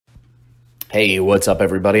Hey, what's up,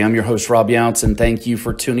 everybody? I'm your host, Rob Younts, and thank you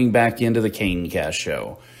for tuning back into the CaneCast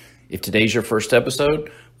Show. If today's your first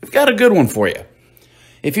episode, we've got a good one for you.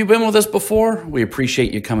 If you've been with us before, we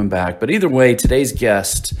appreciate you coming back. But either way, today's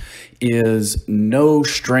guest is no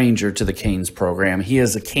stranger to the Canes program. He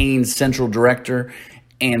is the Canes Central Director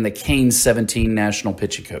and the Canes 17 National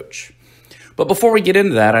Pitching Coach. But before we get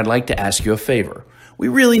into that, I'd like to ask you a favor. We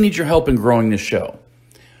really need your help in growing this show.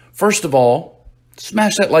 First of all,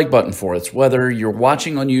 smash that like button for us. Whether you're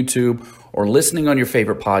watching on YouTube or listening on your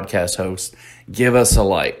favorite podcast host, give us a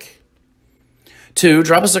like. 2,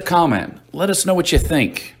 drop us a comment. Let us know what you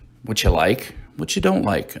think, what you like, what you don't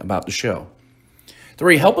like about the show.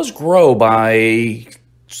 3, help us grow by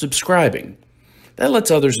subscribing. That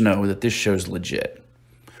lets others know that this show's legit.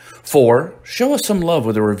 4, show us some love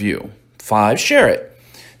with a review. 5, share it.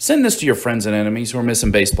 Send this to your friends and enemies who are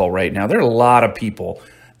missing baseball right now. There are a lot of people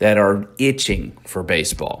that are itching for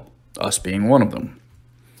baseball, us being one of them.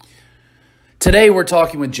 Today, we're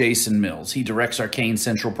talking with Jason Mills. He directs our Canes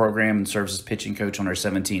Central program and serves as pitching coach on our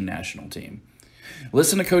 17 national team.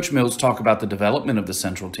 Listen to Coach Mills talk about the development of the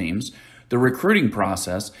Central teams, the recruiting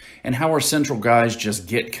process, and how our Central guys just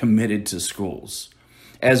get committed to schools.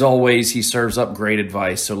 As always, he serves up great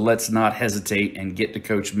advice, so let's not hesitate and get to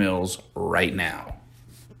Coach Mills right now.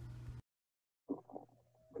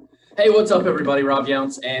 Hey, what's up, everybody? Rob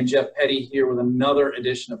Younts and Jeff Petty here with another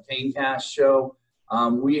edition of CaneCast Show.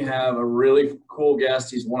 We have a really cool guest.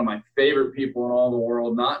 He's one of my favorite people in all the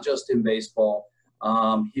world, not just in baseball.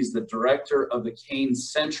 He's the director of the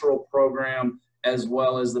Canes Central program, as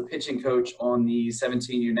well as the pitching coach on the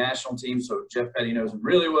 17U national team. So Jeff Petty knows him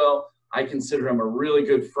really well. I consider him a really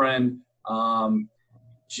good friend.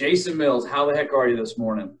 Jason Mills, how the heck are you this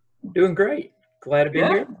morning? Doing great. Glad to be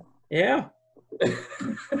here. Yeah.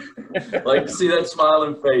 Like to see that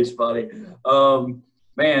smiling face, buddy.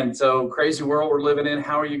 Man, so crazy world we're living in.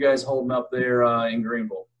 How are you guys holding up there in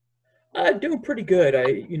Greenville? Doing pretty good.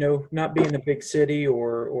 Not being a big city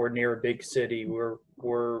or near a big city,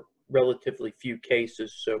 we're relatively few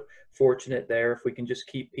cases. So fortunate there. If we can just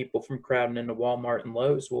keep people from crowding into Walmart and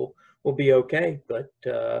Lowe's, we'll be okay. But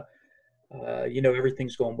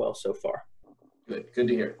everything's going well so far. Good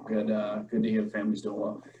to hear. Good to hear the family's doing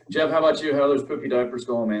well. Jeff, how about you? How are those poopy diapers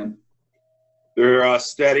going, man? They're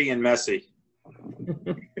steady and messy.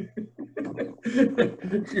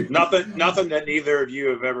 Nothing that neither of you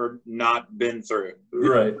have ever not been through.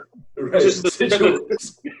 Right. Just the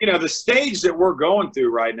stage that we're going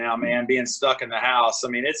through right now, man, being stuck in the house. I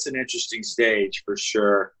mean, it's an interesting stage for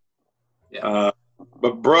sure. Yeah.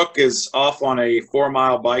 But Brooke is off on a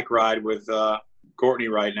 4-mile bike ride with Courtney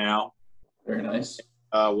right now. Very nice.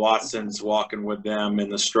 Watson's walking with them in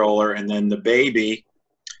the stroller, and then the baby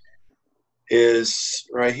is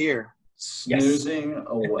right here. Snoozing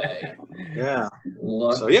away. Yeah.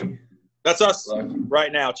 Lucky. So, yep. That's us Lucky.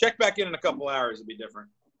 right now. Check back in a couple hours. It'll be different.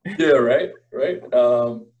 Yeah, right.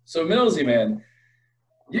 So, Millsy, man,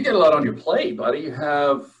 you get a lot on your plate, buddy. You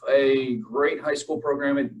have a great high school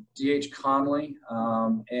program at D.H. Conley,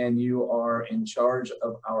 and you are in charge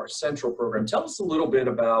of our Central program. Tell us a little bit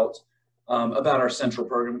about our Central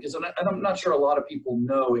program, because I'm not sure a lot of people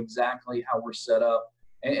know exactly how we're set up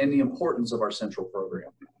and the importance of our Central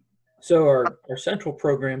program. So our Central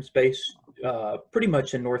program's based pretty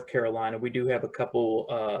much in North Carolina. We do have a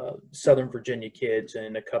couple Southern Virginia kids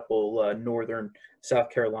and a couple Northern South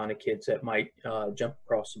Carolina kids that might jump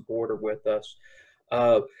across the border with us.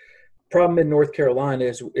 Problem in North Carolina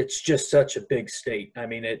is it's just such a big state. I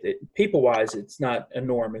mean, people-wise, it's not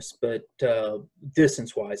enormous, but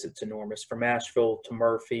distance-wise, it's enormous. From Asheville to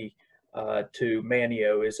Murphy to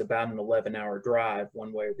Manteo is about an 11-hour drive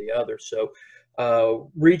one way or the other. So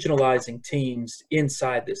regionalizing teams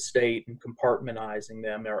inside the state and compartmentalizing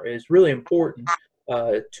them is really important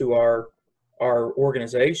to our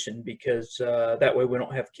organization, because that way we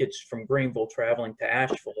don't have kids from Greenville traveling to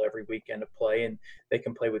Asheville every weekend to play, and they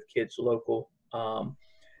can play with kids local.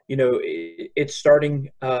 It's starting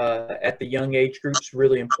at the young age groups,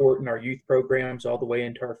 really important. Our youth programs all the way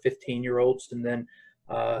into our 15-year-olds, and then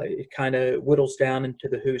it kind of whittles down into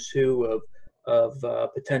the who's who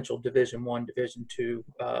of potential Division I, Division II,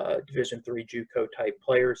 Division III JUCO type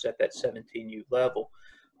players at that 17U level.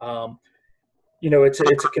 It's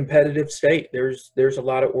a competitive state. There's a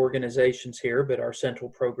lot of organizations here, but our Central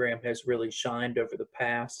program has really shined over the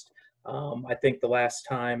past. I think the last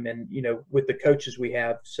time, and with the coaches we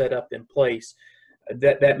have set up in place,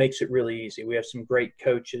 that makes it really easy. We have some great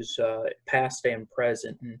coaches, past and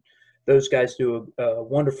present, and those guys do a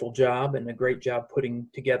wonderful job and a great job putting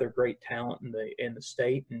together great talent in the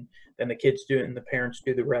state, and then the kids do it and the parents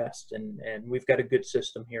do the rest. And we've got a good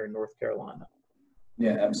system here in North Carolina.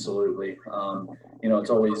 Yeah, absolutely. It's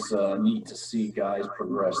always neat to see guys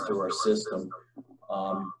progress through our system.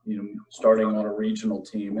 Starting on a regional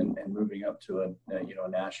team and moving up to a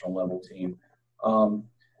national level team.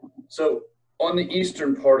 So on the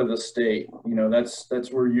eastern part of the state,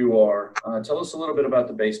 that's where you are. Tell us a little bit about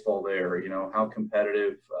the baseball there. How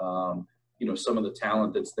competitive. Some of the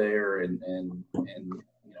talent that's there, and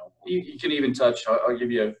you can even touch. I'll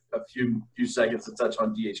give you a few seconds to touch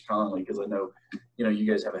on D.H. Conley, because I know you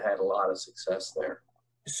guys have had a lot of success there.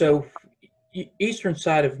 So eastern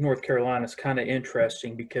side of North Carolina is kind of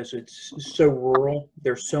interesting because it's so rural.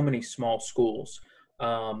 There's so many small schools.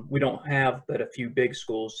 We don't have but a few big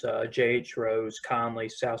schools. J.H. Rose, Conley,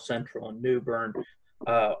 South Central, and New Bern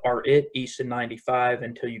are east of 95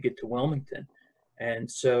 until you get to Wilmington.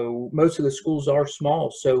 And so most of the schools are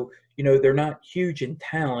small. So, they're not huge in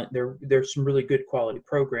talent. There's some really good quality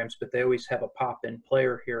programs, but they always have a pop-in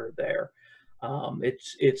player here or there.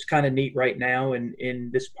 It's kind of neat right now in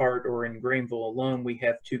this part, or in Greenville alone, we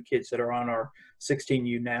have two kids that are on our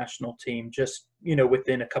 16U national team, just,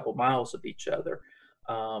 within a couple miles of each other.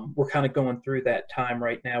 We're kind of going through that time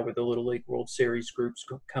right now with the Little League World Series groups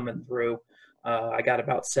coming through. I got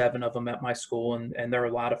about 7 of them at my school, and they're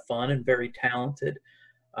a lot of fun and very talented.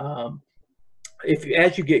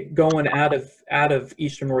 As you get going out of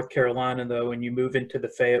eastern North Carolina, though, and you move into the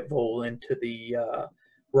Fayetteville, into the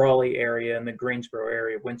Raleigh area and the Greensboro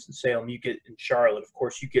area, Winston-Salem, you get in Charlotte, of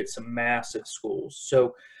course, you get some massive schools.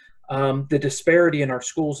 So the disparity in our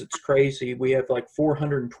schools, it's crazy. We have like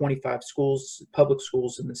 425 schools, public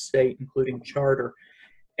schools in the state, including charter.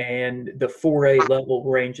 And the 4A level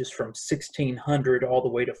ranges from 1,600 all the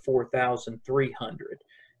way to 4,300.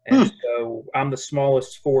 And so I'm the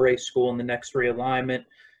smallest 4A school in the next realignment.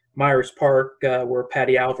 Myers Park, where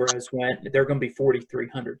Patty Alvarez went, they're going to be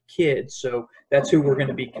 4,300 kids. So that's who we're going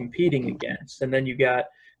to be competing against. And then you got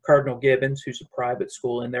Cardinal Gibbons, who's a private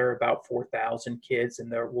school, and they're about 4,000 kids,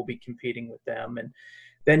 and we'll be competing with them. And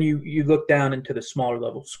then you look down into the smaller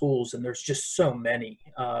level schools, and there's just so many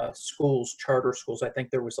schools, charter schools. I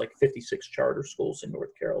think there was like 56 charter schools in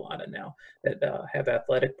North Carolina now that have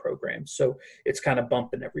athletic programs. So it's kind of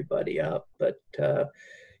bumping everybody up. But,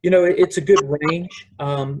 it's a good range.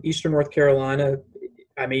 Eastern North Carolina,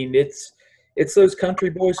 I mean, it's those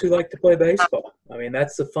country boys who like to play baseball. I mean,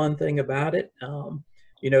 that's the fun thing about it. So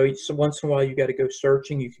once in a while you got to go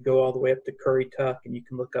searching. You can go all the way up to Currituck, and you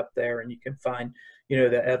can look up there and you can find,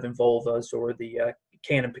 the Evan Volvas or the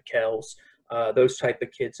Cannon Piquels, those type of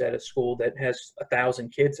kids at a school that has 1,000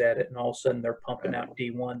 kids at it, and all of a sudden they're pumping out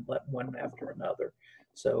D1 one after another.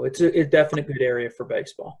 So it's a definite good area for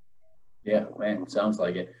baseball. Yeah, man, sounds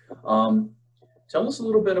like it. Tell us a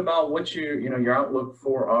little bit about what your outlook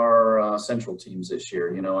for our central teams this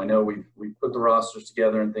year. I know we've put the rosters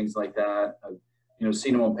together and things like that. I've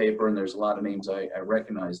seen them on paper, and there's a lot of names I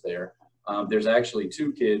recognize there. There's actually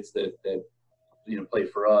 2 kids that play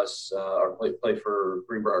for us or play for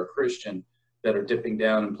Greenbrier Christian that are dipping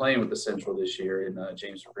down and playing with the Central this year in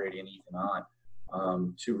James McGrady and Ethan Ott.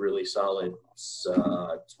 2 really solid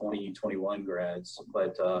 2021 grads.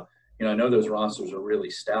 But, I know those rosters are really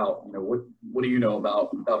stout. What do you know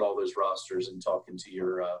about all those rosters and talking to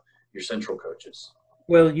your Central coaches?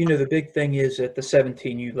 Well, the big thing is at the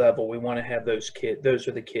 17U level, we want to have those kids. Those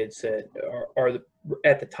are the kids that are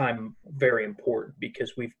at the time very important,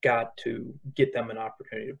 because we've got to get them an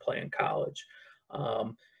opportunity to play in college.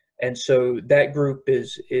 And so that group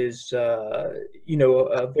is a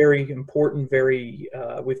very important,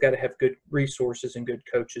 we've got to have good resources and good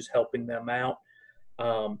coaches helping them out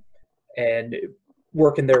and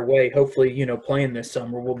working their way. Hopefully, playing this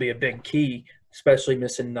summer will be a big key, especially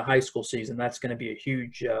missing the high school season. That's going to be a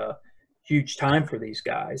huge time for these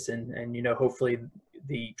guys. And hopefully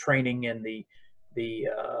the training and the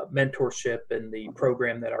mentorship and the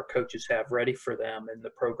program that our coaches have ready for them and the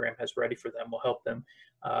program has ready for them will help them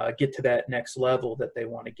get to that next level that they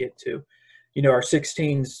want to get to. Our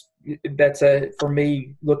 16s, for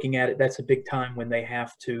me, looking at it, that's a big time when they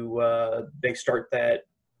have to, they start that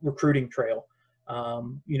recruiting trail.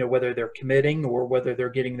 Whether they're committing or whether they're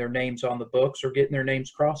getting their names on the books or getting their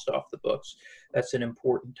names crossed off the books. That's an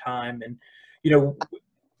important time. And,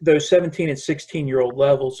 those 17 and 16-year-old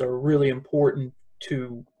levels are really important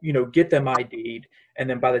to, get them ID'd. And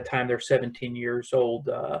then by the time they're 17 years old,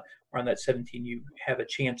 around that 17, you have a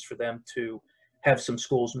chance for them to have some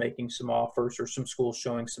schools making some offers or some schools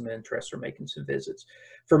showing some interest or making some visits.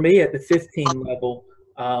 For me at the 15 level,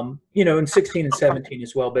 in 16 and 17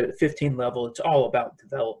 as well. But at the 15 level, it's all about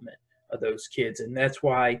development of those kids. And that's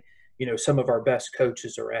why, some of our best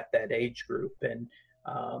coaches are at that age group. And,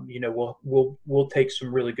 we'll take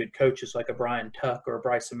some really good coaches like a Brian Tuck or a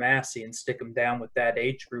Bryson Massey and stick them down with that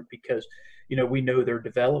age group because, we know they're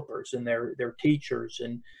developers and they're teachers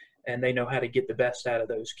and they know how to get the best out of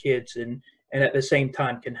those kids and at the same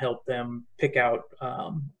time can help them pick out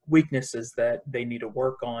weaknesses that they need to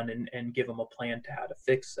work on and give them a plan to how to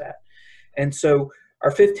fix that. And so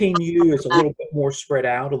our 15U is a little bit more spread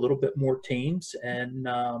out, a little bit more teams, and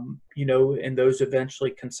and those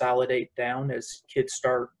eventually consolidate down as kids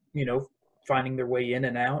start, finding their way in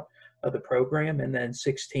and out of the program. And then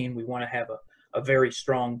 16, we want to have a very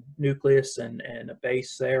strong nucleus and a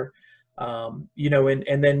base there, and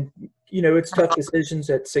then it's tough decisions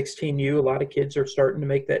at 16U. A lot of kids are starting to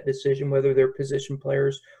make that decision whether they're position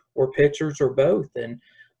players or pitchers or both, and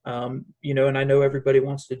and I know everybody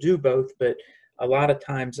wants to do both, but a lot of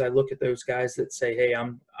times I look at those guys that say, hey,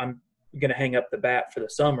 I'm going to hang up the bat for the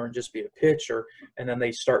summer and just be a pitcher. And then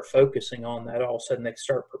they start focusing on that. All of a sudden they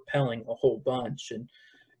start propelling a whole bunch. And,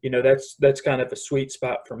 that's kind of a sweet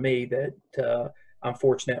spot for me that I'm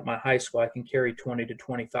fortunate at my high school. I can carry 20 to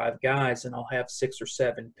 25 guys and I'll have 6 or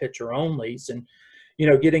 7 pitcher onlys. And,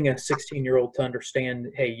 getting a 16-year-old to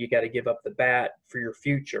understand, hey, you got to give up the bat for your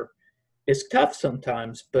future is tough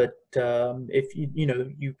sometimes. But if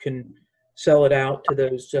you can sell it out to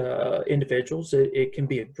those individuals, it can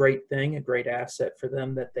be a great thing, a great asset for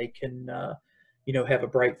them that they can, have a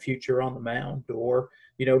bright future on the mound or,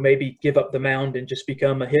 maybe give up the mound and just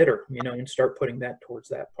become a hitter, and start putting that towards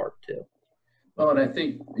that part too. Well, and I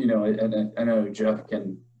think, and I know Jeff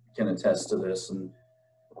can attest to this, and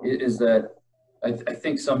is that I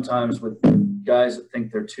think sometimes with guys that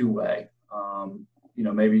think they're two-way,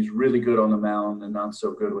 maybe he's really good on the mound and not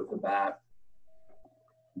so good with the bat.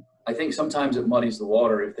 I think sometimes it muddies the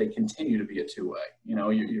water if they continue to be a two-way.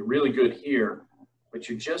 You're really good here, but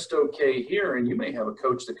you're just okay here, and you may have a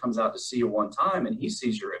coach that comes out to see you one time, and he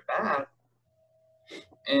sees you're at bat,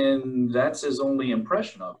 and that's his only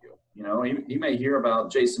impression of you. He may hear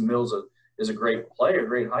about Jason Mills is a great player,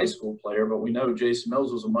 great high school player, but we know Jason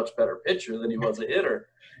Mills was a much better pitcher than he was a hitter.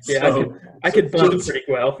 Yeah, I could bunt pretty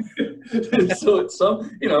well. So it's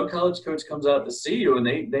some, college coach comes out to see you, and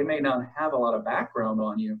they may not have a lot of background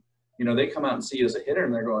on you. They come out and see you as a hitter,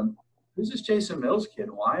 and they're going, who's this Jason Mills kid?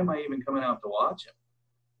 Why am I even coming out to watch him?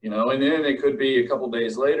 And then it could be a couple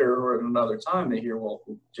days later or at another time they hear, well,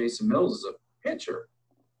 Jason Mills is a pitcher.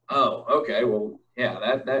 Oh, okay. Well,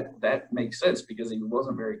 yeah, that makes sense because he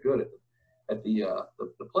wasn't very good at the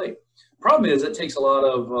plate. Problem is, it takes a lot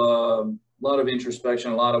of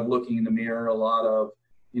introspection, a lot of looking in the mirror, a lot of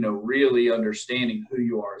really understanding who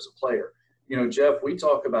you are as a player. Jeff, we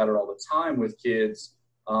talk about it all the time with kids.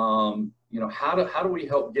 How do we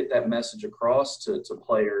help get that message across to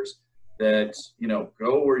players that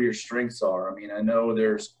go where your strengths are? I mean, I know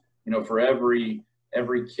there's for every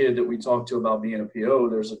kid that we talk to about being a PO,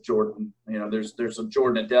 there's a Jordan, there's a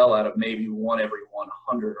Jordan Adele out of maybe one every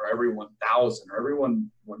 100 or every 1,000 or every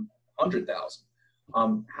 100,000.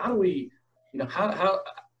 How do we,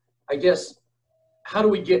 how do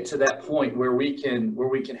we get to that point where we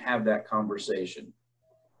can have that conversation?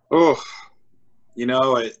 Oh,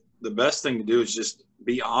 the best thing to do is just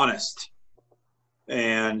be honest,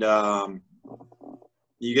 and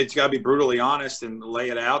you got to be brutally honest and lay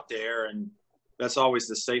it out there, and that's always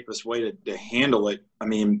the safest way to handle it. I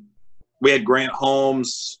mean, we had Grant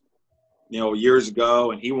Holmes, years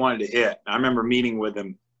ago, and he wanted to hit. I remember meeting with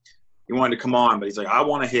him. He wanted to come on, but he's like, I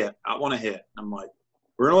want to hit. I'm like,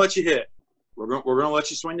 we're going to let you hit. We're going to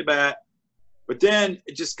let you swing the bat. But then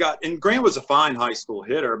it just and Grant was a fine high school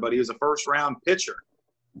hitter, but he was a first-round pitcher,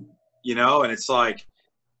 and it's like,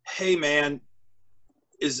 hey, man,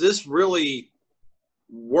 is this really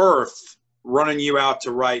worth running you out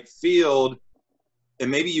to right field and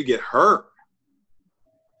maybe you get hurt?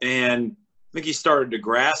 And I think he started to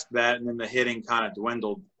grasp that, and then the hitting kind of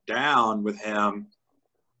dwindled down with him.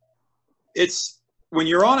 It's when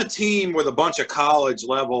you're on a team with a bunch of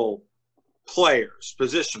college-level players,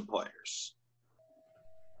 position players,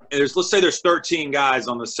 and let's say there's 13 guys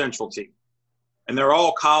on the central team, and they're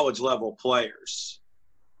all college-level players.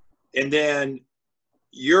 And then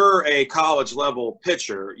you're a college-level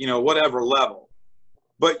pitcher, whatever level,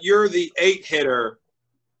 but you're the 8 hitter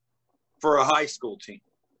for a high school team.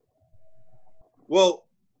 Well,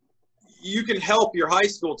 you can help your high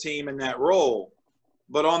school team in that role,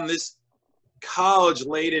 but on this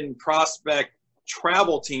college-laden prospect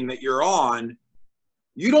travel team that you're on,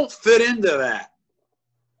 you don't fit into that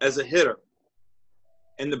as a hitter.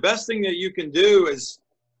 And the best thing that you can do is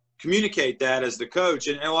communicate that as the coach.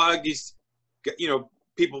 And a lot of these,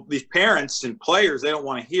 people, these parents and players, they don't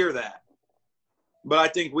want to hear that. But I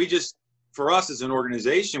think for us as an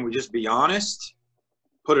organization, we just be honest,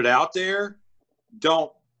 put it out there.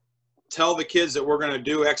 Don't tell the kids that we're going to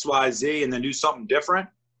do X, Y, Z and then do something different.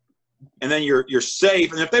 And then you're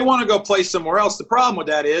safe. And if they want to go play somewhere else, the problem with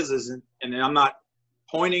that is, and I'm not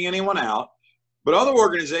pointing anyone out, but other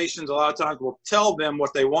organizations a lot of times will tell them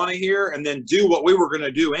what they want to hear and then do what we were going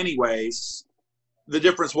to do anyways. The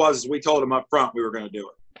difference was we told them up front we were going to do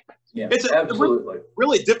it. Yeah, it's absolutely. a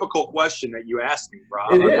really difficult question that you asked me,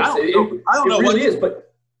 Rob. It is. I don't know it what really is,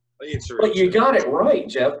 but you is. got it right,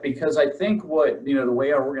 Jeff, because I think what, the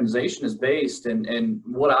way our organization is based and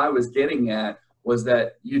what I was getting at was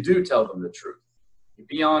that you do tell them the truth. You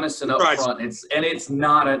be honest and upfront. It's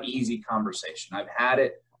not an easy conversation. I've had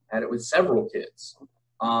it with several kids,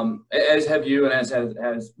 as have you and as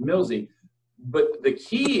has Millsy. But the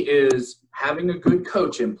key is having a good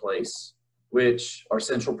coach in place, which our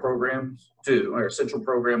central programs do, our central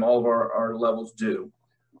program, all of our levels do.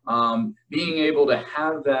 Being able to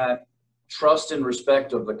have that trust and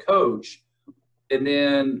respect of the coach, and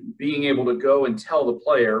then being able to go and tell the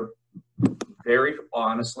player very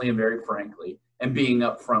honestly and very frankly, and being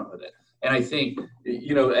upfront with it. And I think,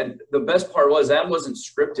 and the best part was that wasn't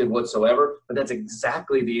scripted whatsoever, but that's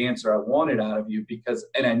exactly the answer I wanted out of you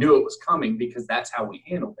and I knew it was coming because that's how we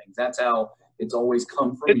handle things. That's how it's always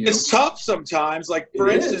come from you. It's tough sometimes. Like, for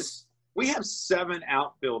instance, we have 7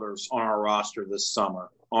 outfielders on our roster this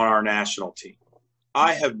summer on our national team.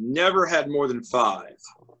 I have never had more than 5,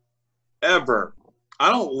 ever.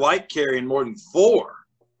 I don't like carrying more than 4.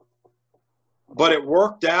 But it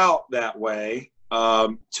worked out that way. 2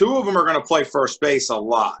 of them are going to play first base a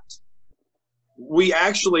lot.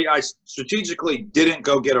 I strategically didn't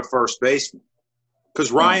go get a first baseman because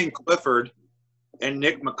Ryan Clifford and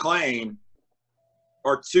Nick McLean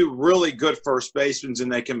are 2 really good first basemen, and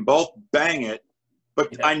they can both bang it.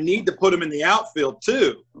 But I need to put them in the outfield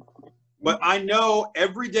too. But I know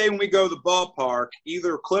every day when we go to the ballpark,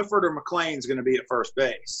 either Clifford or McLean's going to be at first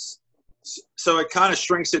base. So it kind of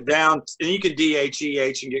shrinks it down, and you can DH,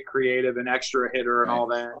 EH, and get creative and extra hitter and all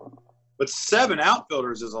that. But 7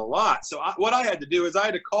 outfielders is a lot. So what I had to do is I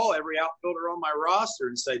had to call every outfielder on my roster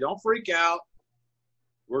and say, don't freak out.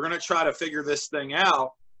 We're going to try to figure this thing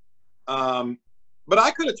out. But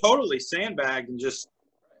I could have totally sandbagged and just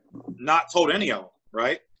not told any of them,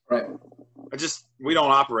 right? Right. We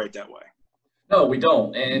don't operate that way. No, we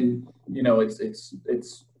don't. And, it's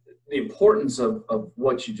the importance of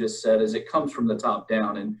what you just said is it comes from the top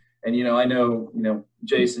down. And I know,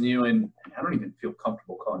 Jason, you and I don't even feel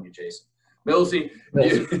comfortable calling you Jason. Millsy,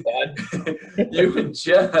 you and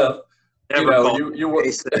Jeff, you were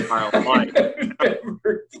Jason in my life.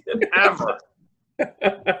 Ever.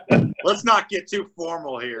 Let's not get too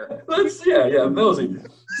formal here. Millsy.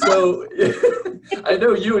 So I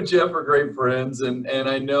know you and Jeff are great friends, and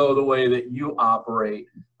I know the way that you operate.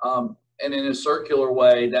 And in a circular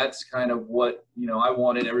way, that's kind of what, I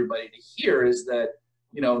wanted everybody to hear is that,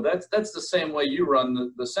 that's the same way you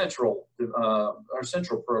run the central, our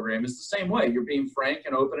central program is the same way. You're being frank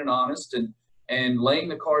and open and honest and laying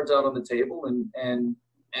the cards out on the table and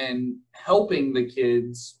helping the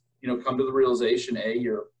kids, come to the realization,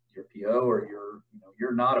 you're PO or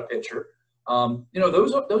you're not a pitcher.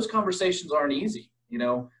 Those conversations aren't easy.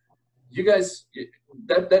 You guys,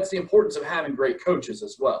 that's the importance of having great coaches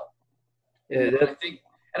as well. And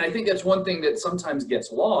I think that's one thing that sometimes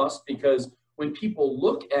gets lost because when people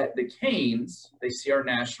look at the Canes, they see our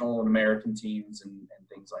national and American teams and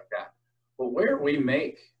things like that. But where we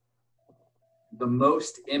make the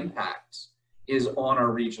most impact is on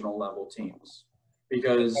our regional level teams.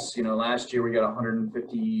 Because, last year we got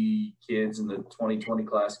 150 kids in the 2020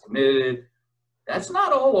 class committed. That's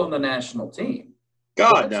not all on the national team.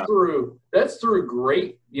 That's through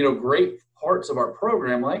great parts of our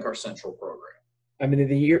program, like our central program. I mean,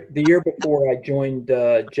 the year before I joined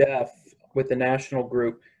Jeff with the national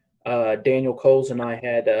group, Daniel Coles and I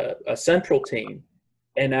had a central team,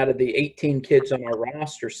 and out of the 18 kids on our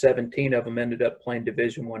roster, 17 of them ended up playing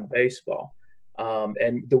Division I baseball,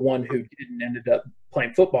 and the one who didn't ended up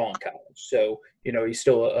playing football in college. So he's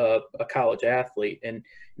still a college athlete, and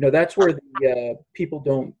that's where the people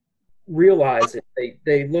don't realize it.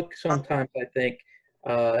 They look sometimes, I think,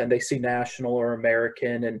 and they see national or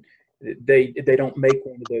American, and they don't make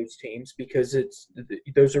one of those teams because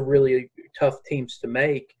those are really tough teams to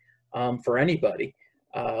make for anybody.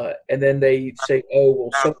 And then they say, oh, well,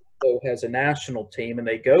 so-and-so has a national team, and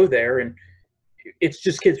they go there, and it's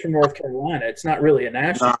just kids from North Carolina. It's not really a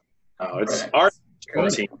national team. No, it's our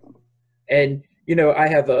team. And, I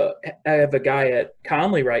have a guy at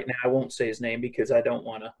Conley right now. I won't say his name because I don't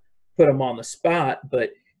want to put him on the spot,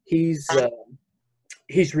 but he's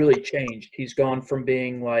really changed. He's gone from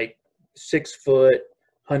being like 6 foot,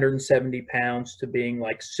 170 pounds to being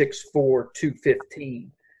like 6'4",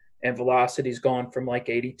 215. And velocity's gone from like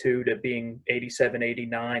 82 to being 87,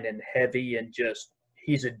 89 and heavy, and just,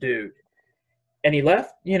 he's a dude. And he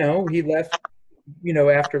left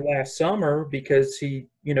after last summer because he,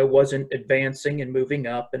 wasn't advancing and moving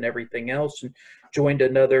up and everything else, and joined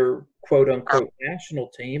another quote unquote national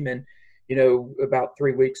team. And, about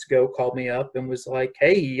 3 weeks ago called me up and was like,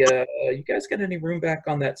 hey, you guys got any room back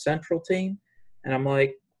on that central team? And I'm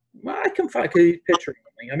like, well, I can find, because he's pitcher.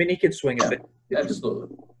 I mean, he can swing a bit.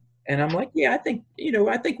 Absolutely. And I'm like, yeah, I think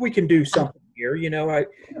we can do something here. So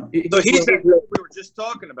he's we were just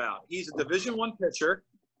talking about. He's a Division I pitcher,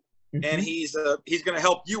 and he's going to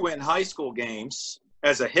help you win high school games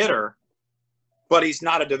as a hitter, but he's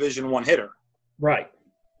not a Division I hitter. Right.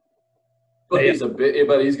 But he's going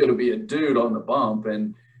to be a dude on the bump,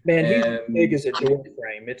 and man, he's big as a door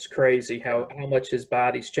frame. It's crazy how much his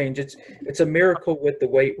body's changed. It's a miracle what the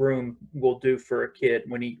weight room will do for a kid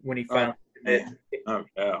when he finally. Oh,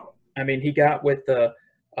 yeah. I mean, he got with a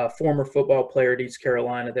former football player at East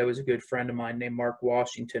Carolina that was a good friend of mine named Mark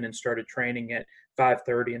Washington, and started training at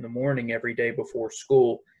 5:30 in the morning every day before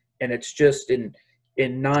school. And it's just in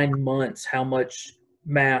 9 months how much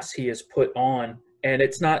mass he has put on. And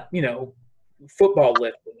it's not, football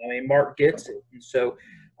lifting. I mean, Mark gets it. And so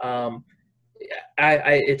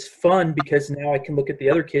it's fun because now I can look at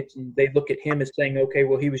the other kids and they look at him as saying, okay,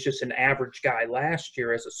 well, he was just an average guy last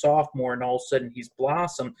year as a sophomore, and all of a sudden he's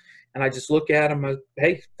blossomed. And I just look at him as,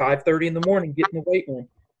 hey, 5:30 in the morning, get in the weight room.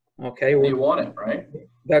 Okay. You want it, right?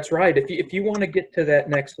 That's right. If you want to get to that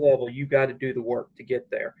next level, you got to do the work to get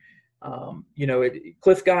there.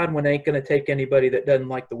 Cliff Godwin ain't going to take anybody that doesn't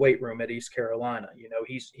like the weight room at East Carolina.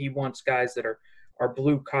 He wants guys that are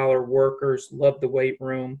blue collar workers, love the weight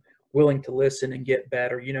room, willing to listen and get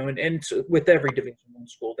better. And with every Division I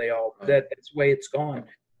school, that's the way it's gone.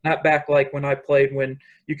 Not back like when I played, when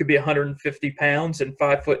you could be 150 pounds and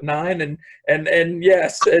 5'9" and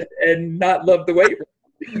yes, and not love the weight room.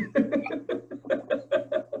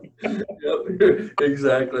 Yep,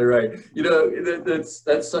 exactly right.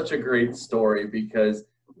 That's such a great story, because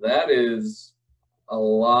that is a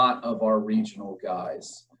lot of our regional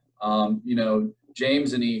guys.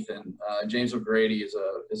 James and Ethan, James McGrady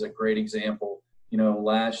is a great example.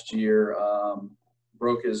 Last year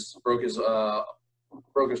broke his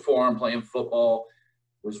forearm playing football.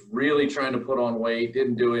 Was really trying to put on weight,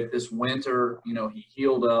 didn't do it. This winter, he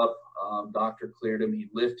healed up. Doctor cleared him. He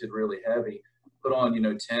lifted really heavy, put on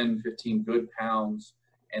 10, 15 good pounds,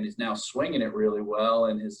 and is now swinging it really well.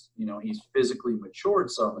 And he's physically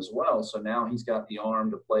matured some as well. So now he's got the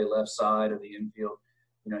arm to play left side of the infield.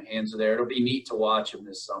 Hands are there. It'll be neat to watch him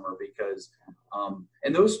this summer, because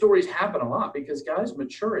and those stories happen a lot because guys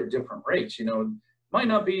mature at different rates. Might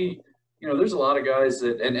not be. There's a lot of guys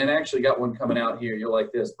that, and actually got one coming out here. You'll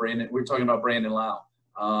like this, Brandon. We're talking about Brandon Lau.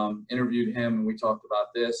 Interviewed him, and we talked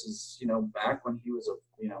about this. Is back when he was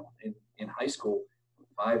in high school,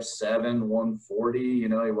 5'7", 140.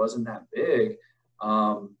 He wasn't that big.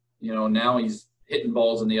 Now he's hitting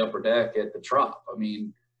balls in the upper deck at the Trop. I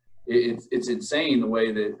mean, it's insane the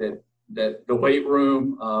way that the weight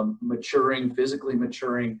room physically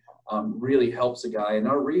maturing really helps a guy. And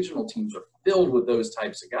our regional teams are filled with those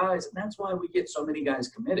types of guys, and that's why we get so many guys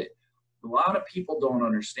committed. A lot of people don't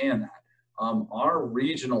understand that. Our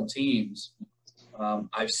regional teams,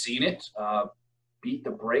 I've seen it, beat the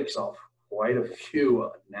brakes off quite a few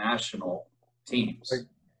national teams.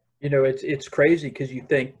 It's crazy because you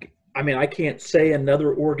think, I can't say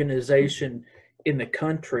another organization in the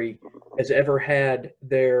country has ever had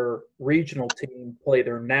their regional team play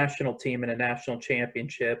their national team in a national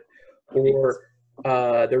championship, or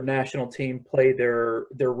their national team play their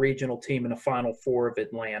regional team in a Final Four of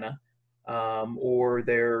Atlanta, or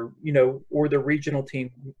their regional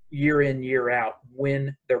team year in, year out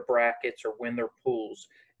win their brackets or win their pools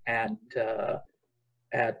at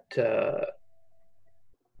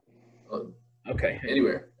okay.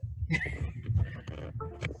 Anywhere.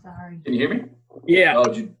 Sorry. Can you hear me? Yeah. Oh,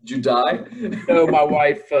 did you die? No, my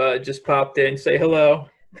wife just popped in. Say hello.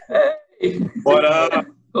 Hey. What up?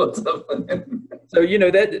 What's up? So,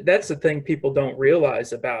 that's the thing people don't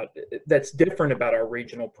realize that's different about our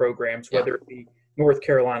regional programs, whether it be North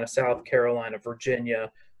Carolina, South Carolina, Virginia,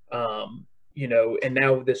 and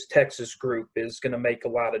now this Texas group is going to make a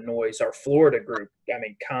lot of noise. Our Florida group,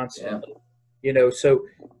 constantly, so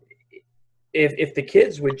if the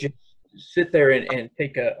kids would just sit there and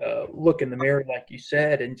take a look in the mirror, like you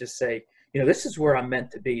said, and just say, this is where I'm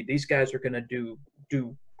meant to be. These guys are going to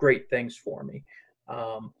do great things for me.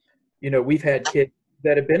 We've had kids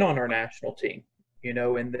that have been on our national team,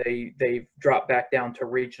 and they've dropped back down to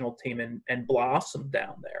regional team and blossomed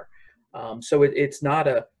down there. So it's not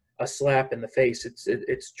a slap in the face.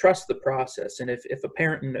 It's trust the process. And if a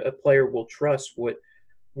parent and a player will trust what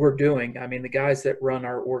we're doing, I mean, the guys that run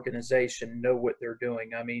our organization know what they're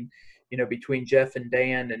doing. I mean, between Jeff and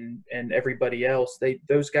Dan and everybody else,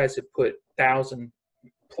 those guys have put 1,000+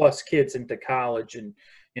 kids into college, and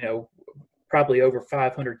probably over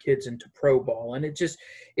 500 kids into pro ball. And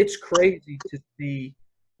it's crazy to see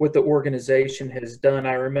what the organization has done.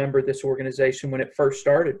 I remember this organization when it first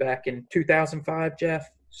started back in 2005, Jeff,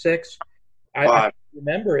 6. I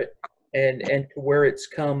remember it, and to where it's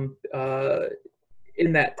come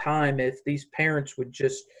in that time. If these parents would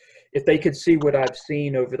if they could see what I've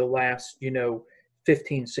seen over the last,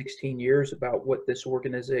 15, 16 years about what this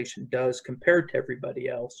organization does compared to everybody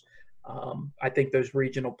else, I think those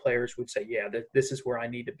regional players would say, yeah, this is where I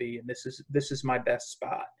need to be, and this is my best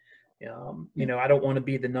spot. I don't want to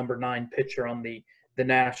be the number 9 pitcher on the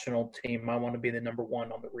national team. I want to be the number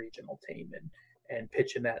 1 on the regional team and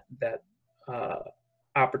pitching that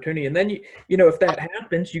opportunity. And then, if that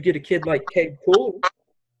happens, you get a kid like Cade Poole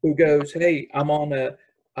who goes, hey, I'm on a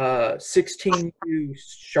 16U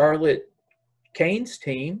Charlotte Canes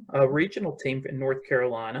team, a regional team in North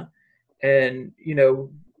Carolina. And,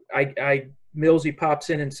 Millsy pops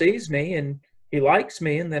in and sees me and he likes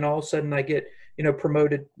me. And then all of a sudden I get,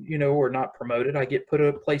 promoted, or not promoted. I get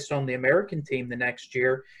placed on the American team the next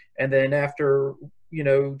year. And then after,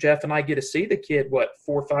 Jeff and I get to see the kid, 4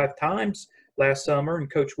 or 5 times last summer,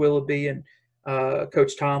 and Coach Willoughby and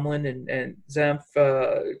Coach Tomlin and Zemph,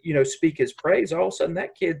 speak his praise. All of a sudden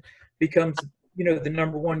that kid becomes, the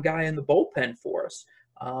number 1 guy in the bullpen for us.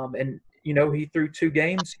 And he threw 2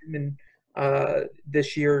 games and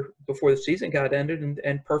this year before the season got ended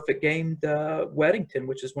and perfect gamed Weddington,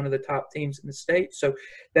 which is one of the top teams in the state. So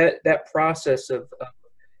that process of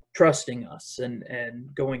trusting us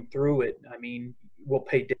and going through it, I mean, will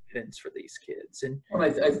pay dividends for these kids. And well,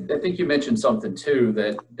 I think you mentioned something too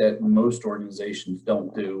that most organizations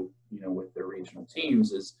don't do, with their regional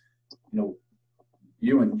teams is,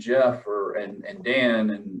 you and Jeff and Dan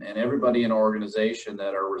and everybody in our organization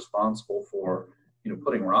that are responsible for,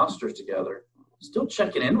 putting rosters together, still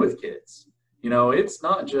checking in with kids. It's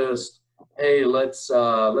not just, hey, let's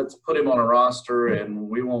put him on a roster and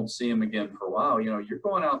we won't see him again for a while. You're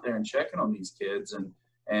going out there and checking on these kids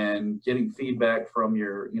and getting feedback from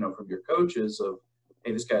your coaches of,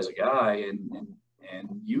 hey, this guy's a guy,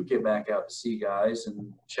 and you get back out to see guys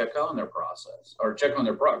and check on their process or check on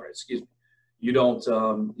their progress. Excuse me. You don't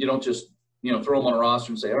just throw them on a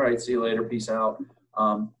roster and say, all right, see you later, peace out.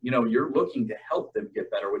 You're looking to help them get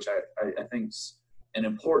better, which I think's an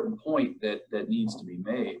important point that needs to be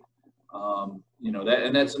made.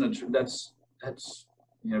 That's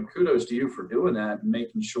kudos to you for doing that and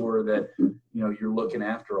making sure that you're looking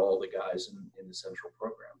after all the guys in the central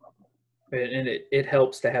program. And it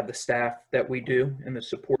helps to have the staff that we do and the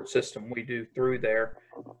support system we do through there.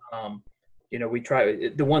 We try.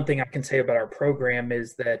 The one thing I can say about our program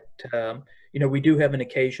is that we do have an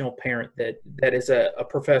occasional parent that is a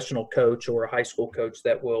professional coach or a high school coach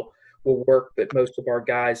that will work, but most of our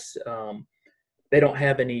guys they don't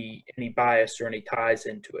have any bias or any ties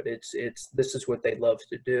into it. It's this is what they love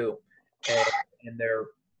to do, and they're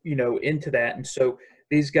into that, and so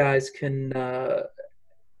these guys can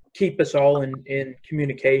keep us all in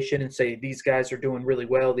communication and say these guys are doing really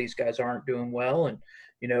well, these guys aren't doing well, and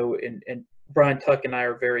and Brian Tuck and I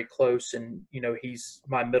are very close, and he's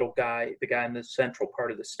my middle guy, the guy in the central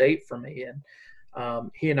part of the state for me,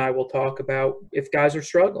 and he and I will talk about if guys are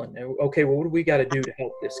struggling. Okay, well, what do we got to do to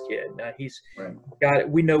help this kid? He's got it.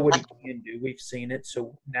 We know what he can do. We've seen it.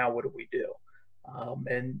 So now what do we do?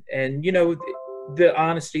 And the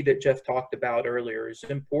honesty that Jeff talked about earlier is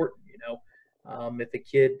important. If a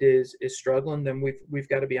kid is struggling, then we've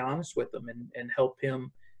got to be honest with them and help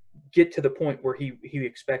him get to the point where he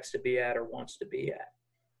expects to be at or wants to be at.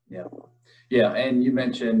 Yeah. And you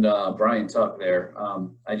mentioned Brian Tuck there.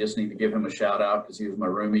 I just need to give him a shout out because he was my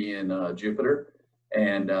roomie in Jupiter.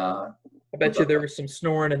 And I bet you there was some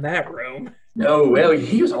snoring in that room. No, well,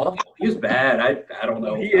 he was awful. He was bad. I don't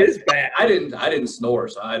know. He is bad. I didn't snore,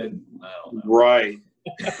 so I don't know. Right.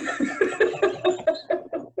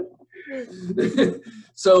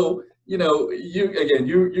 So, you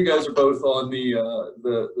guys are both on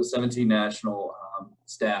the 17 national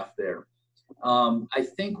staff there. I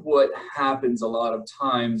think what happens a lot of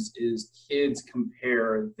times is kids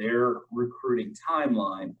compare their recruiting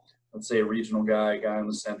timeline. Let's say a regional guy, a guy in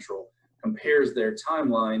the Central, compares their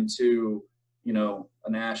timeline to, a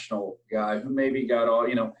national guy who maybe got all,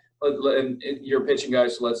 and you're pitching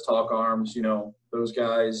guys, so let's talk arms. Those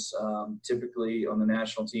guys typically on the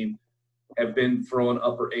national team have been throwing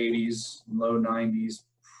upper 80s, low 90s,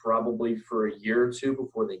 probably for a year or two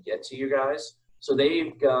before they get to you guys. So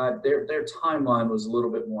they've got their timeline was a little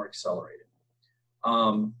bit more accelerated.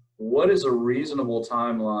 What is a reasonable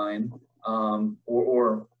timeline,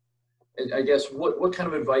 or I guess what kind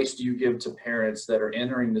of advice do you give to parents that are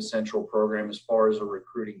entering the Central program as far as a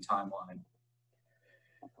recruiting timeline?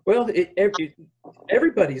 Well,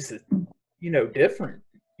 everybody's different.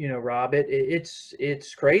 Rob,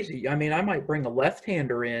 it's crazy. I mean, I might bring a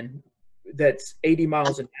left-hander in that's 80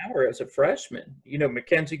 miles an hour as a freshman.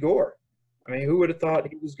 Mackenzie Gore. I mean, who would have thought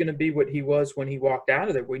he was going to be what he was when he walked out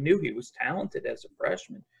of there? We knew he was talented as a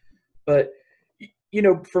freshman. But,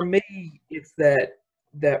 for me, it's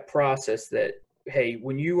that process that, hey,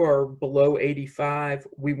 when you are below 85,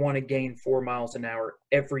 we want to gain 4 miles an hour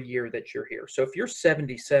every year that you're here. So if you're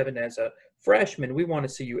 77 as a freshman, we want to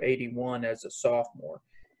see you 81 as a sophomore,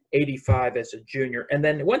 85 as a junior. And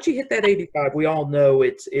then once you hit that 85, we all know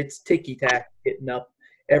it's ticky-tack hitting up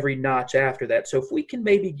every notch after that. So if we can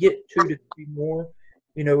maybe get 2 to 3 more,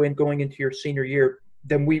 in going into your senior year,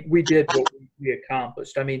 then we did what we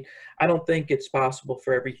accomplished. I mean, I don't think it's possible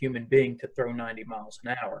for every human being to throw 90 miles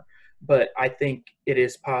an hour, but I think it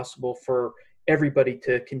is possible for everybody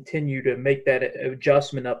to continue to make that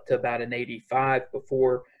adjustment up to about an 85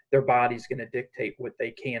 before their body's going to dictate what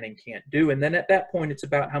they can and can't do. And then at that point, it's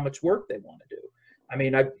about how much work they want to do. I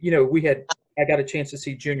mean, I got a chance to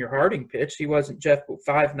see Junior Harding pitch. He wasn't Jeff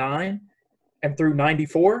 5'9" and threw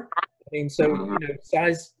 94. I mean, so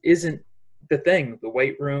size isn't the thing. The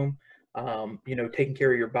weight room, taking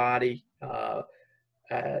care of your body,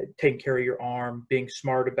 taking care of your arm, being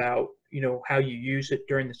smart about how you use it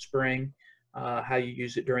during the spring, how you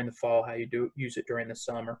use it during the fall, how you use it during the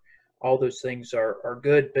summer. All those things are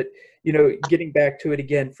good. But, getting back to it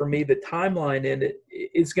again, for me, the timeline in it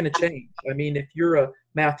is going to change. I mean, if you're a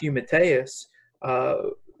Matthew Mateus,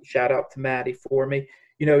 shout out to Matty for me,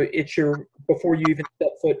 it's before you even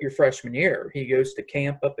step foot your freshman year. He goes to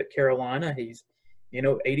camp up at Carolina. He's,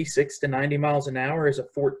 86 to 90 miles an hour as a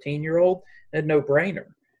 14-year-old, a no-brainer,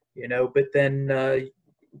 But then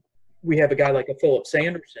we have a guy like a Philip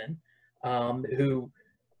Sanderson who –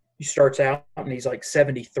 he starts out and he's like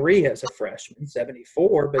 73 as a freshman,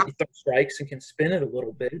 74, but he throws strikes and can spin it a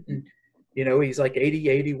little bit. And, he's like 80,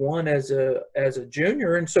 81 as a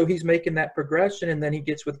junior. And so he's making that progression. And then he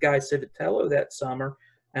gets with Guy Civitello that summer.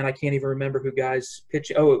 And I can't even remember who Guy's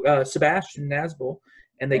pitching. Sebastian Nasbel.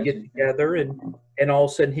 And they get together and all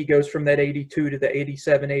of a sudden he goes from that 82 to the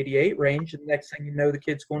 87, 88 range. And the next thing you know, the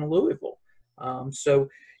kid's going to Louisville.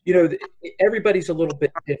 Everybody's a little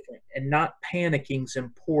bit different, and not panicking is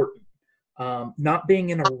important. Not being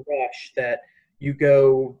in a rush that you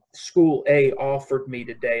go, school A offered me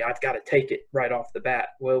today, I've got to take it right off the bat.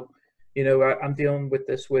 Well, I'm dealing with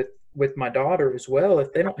this with my daughter as well.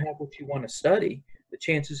 If they don't have what you want to study, the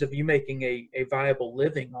chances of you making a viable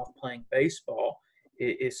living off playing baseball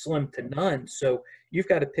is slim to none. So you've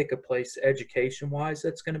got to pick a place education-wise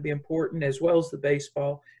that's going to be important, as well as the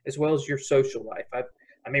baseball, as well as your social life.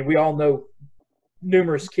 I mean, we all know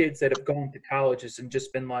numerous kids that have gone to colleges and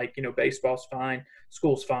just been like, baseball's fine,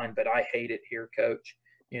 school's fine, but I hate it here, coach,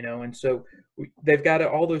 and so they've got to,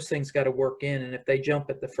 all those things got to work in. And if they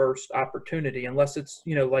jump at the first opportunity, unless it's,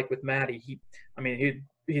 like with Matty,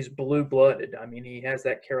 he's blue-blooded. I mean, he has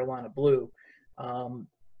that Carolina blue,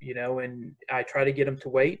 and I try to get him to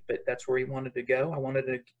wait, but that's where he wanted to go. I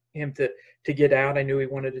wanted him to get out. I knew he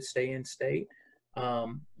wanted to stay in state.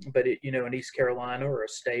 But in East Carolina or a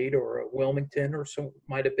State or a Wilmington or so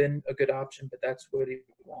might have been a good option, but that's what he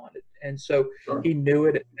wanted. And so He knew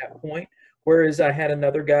it at that point. Whereas I had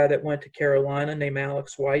another guy that went to Carolina named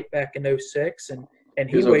Alex White back in 06, and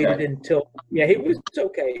he waited until, he was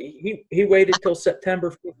okay. He waited till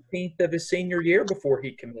September 15th of his senior year before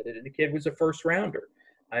he committed, and the kid was a first rounder.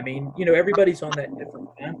 I mean, everybody's on that different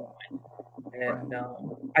timeline. And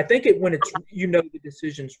I think when it's, the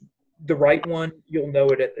decision's the right one, you'll know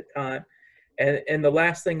it at the time. And the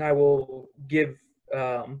last thing I will give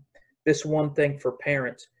this one thing for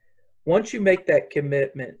parents: once you make that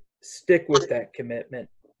commitment, stick with that commitment.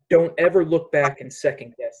 Don't ever look back and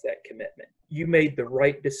second guess that commitment. You made the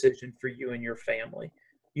right decision for you and your family.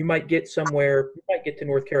 You might get somewhere, you might get to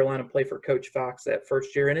North Carolina and play for Coach Fox that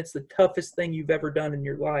first year, and it's the toughest thing you've ever done in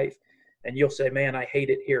your life. and you'll say, man, I hate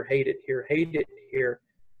it here, hate it here, hate it here.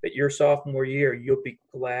 But your sophomore year, you'll be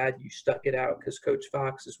glad you stuck it out, because Coach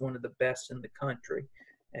Fox is one of the best in the country,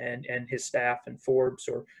 and his staff, and Forbes,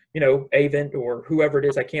 or, Avent, or whoever it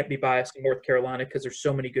is. I can't be biased in North Carolina because there's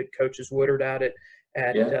so many good coaches. Woodard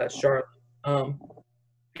at Charlotte. And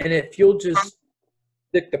if you'll just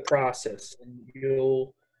stick the process, and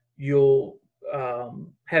you'll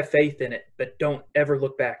have faith in it, but don't ever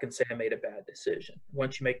look back and say, I made a bad decision.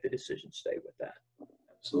 Once you make the decision, stay with that.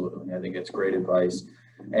 Absolutely. I think it's great advice.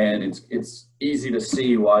 And it's easy to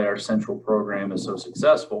see why our central program is so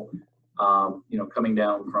successful. Coming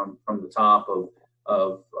down from the top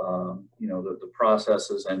of the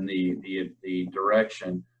processes and the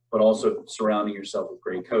direction, but also surrounding yourself with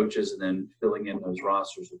great coaches, and then filling in those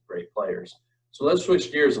rosters with great players. So let's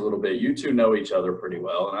switch gears a little bit. You two know each other pretty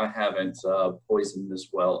well, and I haven't poisoned this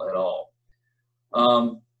well at all.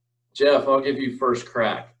 Jeff, I'll give you first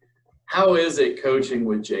crack. How is it coaching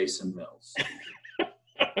with Jason Mills?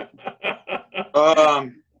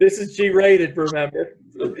 This is G-rated, remember?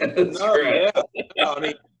 I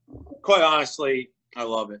mean, quite honestly, I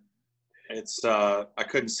love it. It's I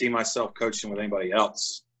couldn't see myself coaching with anybody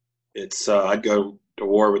else. It's I'd go to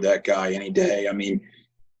war with that guy any day. I mean,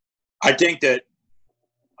 I think that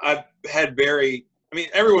I've had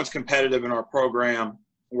everyone's competitive in our program.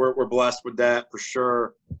 We're blessed with that for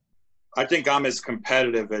sure. I think I'm as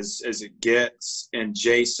competitive as it gets, and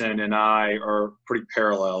Jason and I are pretty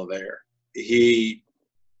parallel there. He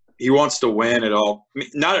wants to win at all,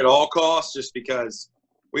 not at all costs, just because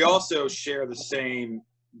we also share the same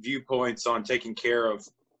viewpoints on taking care of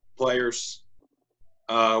players.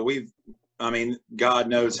 God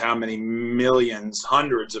knows how many millions,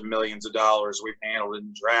 hundreds of millions of dollars we've handled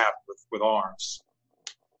in draft with arms.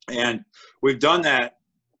 And we've done that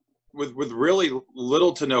with really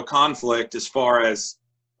little to no conflict as far as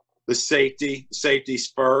the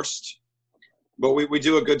safety's first. But we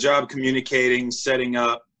do a good job communicating, setting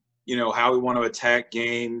up, how we want to attack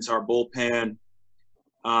games, our bullpen,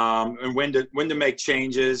 and when to make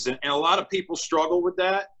changes. And a lot of people struggle with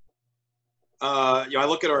that. I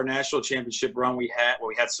look at our national championship run we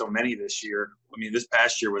had so many this year. I mean, this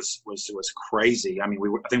past year was crazy. I mean,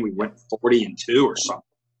 I think we went 40-2 or something.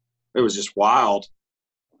 It was just wild.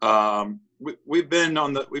 We've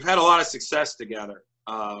had a lot of success together.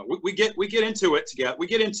 We get into it together. We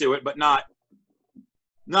get into it, but not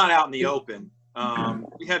out in the open.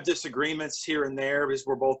 We have disagreements here and there because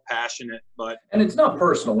we're both passionate, and it's not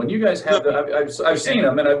personal. When you guys have I've seen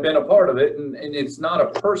them and I've been a part of it, and it's not a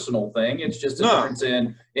personal thing. It's just a difference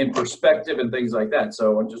in perspective and things like that.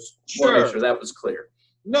 So I just want to make sure that was clear.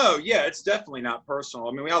 No, yeah, it's definitely not personal.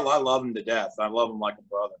 I mean, I love him to death. I love him like a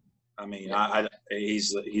brother. I mean,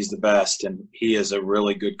 he's the best, and he is a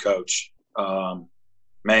really good coach.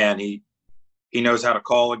 Man, he knows how to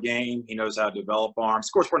call a game. He knows how to develop arms.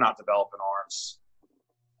 Of course, we're not developing arms,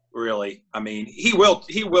 really. I mean, he will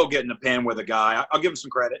get in the pen with a guy. I'll give him some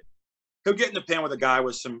credit. He'll get in the pen with a guy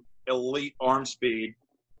with some elite arm speed,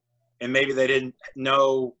 and maybe they didn't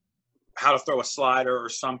know how to throw a slider or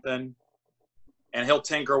something, and he'll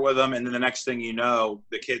tinker with them, and then the next thing you know,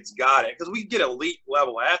 the kid's got it. Because we get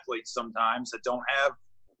elite-level athletes sometimes that don't have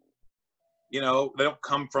 – they don't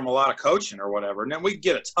come from a lot of coaching or whatever. And then we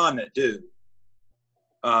get a ton that do.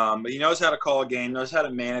 But he knows how to call a game, knows how to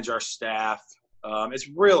manage our staff. It's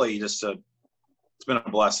really just it's been a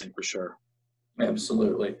blessing for sure.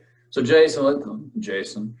 Absolutely. So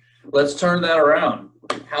Jason, let's turn that around.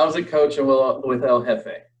 How's it coaching with El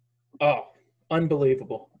Jefe? Oh,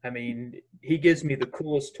 unbelievable. I mean, he gives me the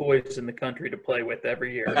coolest toys in the country to play with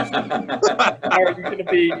every year. How are you going to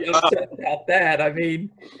be upset about that? I mean,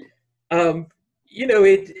 I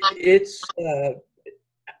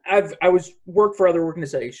worked for other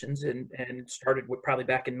organizations and started probably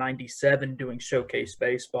back in '97 doing showcase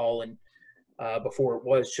baseball, and before it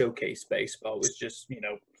was showcase baseball, it was just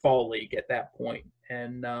fall league at that point.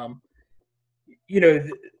 And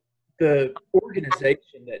the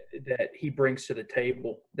organization that he brings to the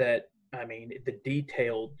table, the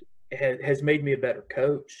detailed has made me a better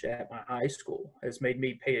coach at my high school, has made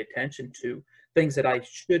me pay attention to things that I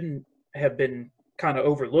shouldn't have been kind of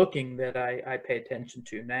overlooking that I pay attention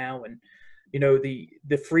to now. And,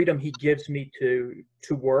 the freedom he gives me to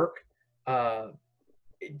work, I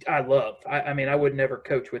love. I would never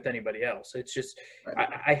coach with anybody else. It's just,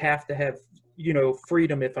 I have to have,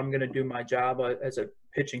 freedom if I'm going to do my job as a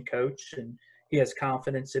pitching coach, and he has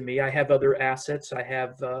confidence in me. I have other assets. I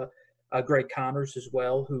have Greg Connors as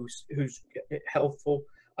well, who's helpful.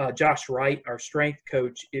 Josh Wright, our strength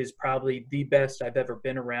coach, is probably the best I've ever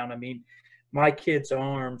been around. I mean, my kids'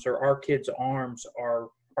 arms or our kids' arms are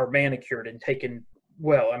are manicured and taken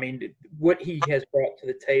well. I mean, what he has brought to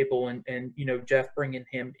the table, and Jeff bringing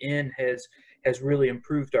him in has really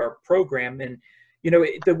improved our program. And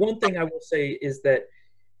the one thing I will say is that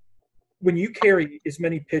when you carry as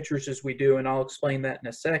many pitchers as we do, and I'll explain that in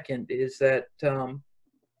a second, is that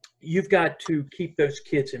you've got to keep those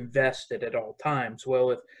kids invested at all times.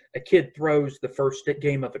 Well, if a kid throws the first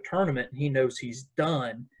game of a tournament and he knows he's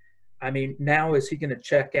done, I mean, now is he going to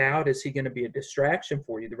check out? Is he going to be a distraction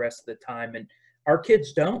for you the rest of the time? And our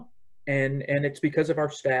kids don't. And it's because of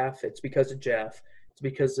our staff. It's because of Jeff. It's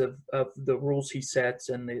because of the rules he sets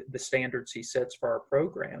and the standards he sets for our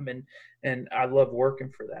program. And I love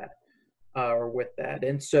working for that. Or with that.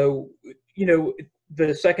 And so,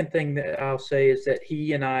 the second thing that I'll say is that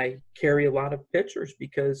he and I carry a lot of pitchers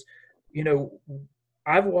because,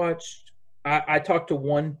 I've watched, I talked to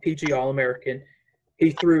one PG All-American.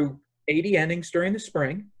 He threw 80 innings during the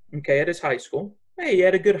spring, at his high school. Hey, you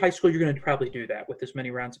had a good high school, you're going to probably do that with as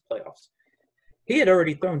many rounds of playoffs. He had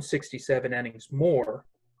already thrown 67 innings more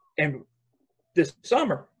and this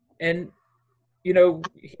summer. And,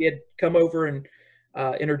 he had come over and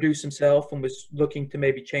introduced himself and was looking to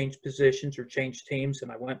maybe change positions or change teams.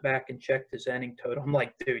 And I went back and checked his inning total. I'm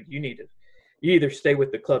like, dude, you either stay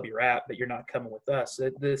with the club you're at, but you're not coming with us.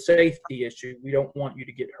 The safety issue, we don't want you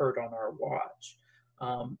to get hurt on our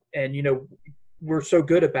watch. And, we're so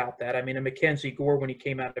good about that. I mean, a Mackenzie Gore, when he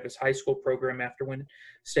came out of his high school program after winning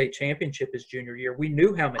state championship his junior year, we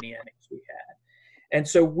knew how many innings we had. And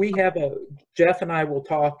so we have Jeff and I will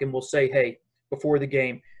talk and we'll say, hey, before the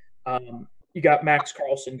game, you got Max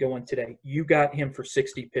Carlson going today. You got him for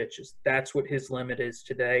 60 pitches. That's what his limit is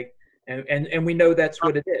today. And we know that's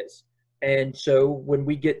what it is. And so when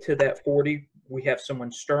we get to that 40, we have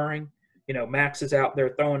someone stirring. Max is out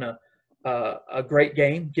there throwing a great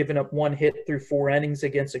game, giving up one hit through 4 innings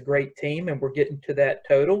against a great team, and we're getting to that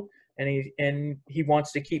total. And he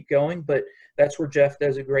wants to keep going, but that's where Jeff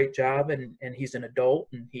does a great job, and he's an adult,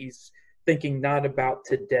 and he's thinking not about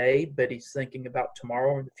today, but he's thinking about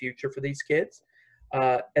tomorrow and the future for these kids.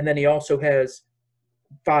 And then he also has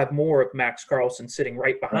 5 more of Max Carlson sitting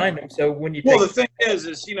right behind him. So when you the thing is,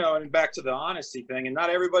 and back to the honesty thing, and not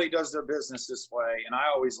everybody does their business this way. And I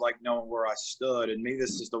always like knowing where I stood, and maybe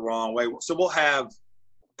this is the wrong way. So we'll have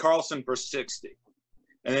Carlson for 60.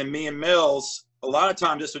 And then me and Mills, a lot of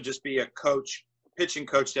times this would just be a pitching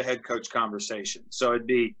coach to head coach conversation. So it'd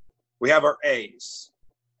be, we have our A's.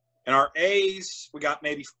 And our A's, we got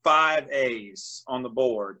maybe 5 A's on the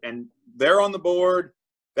board. And they're on the board.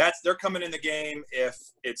 They're coming in the game if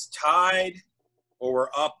it's tied or we're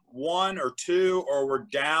up 1 or 2 or we're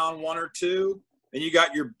down 1 or 2. Then you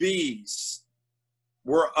got your B's.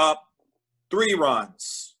 We're up 3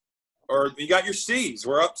 runs. Or you got your C's.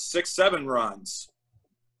 We're up 6, 7 runs.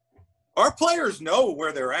 Our players know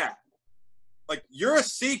where they're at. Like, you're a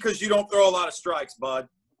C because you don't throw a lot of strikes, bud.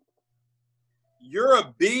 You're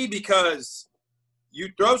a B because you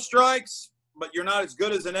throw strikes, but you're not as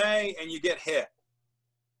good as an A, and you get hit.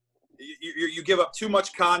 You give up too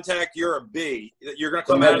much contact. You're a B. You're going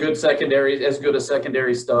to come out good secondary, as good as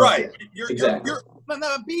secondary stuff. Right. Exactly.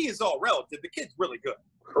 No, B is all relative. The kid's really good.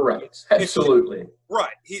 Correct. Absolutely.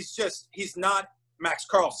 Right. He's not Max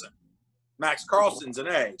Carlson. Max Carlson's an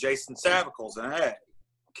A. Jason Savical's an A.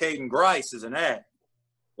 Caden Grice is an A.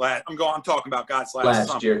 I'm talking about guys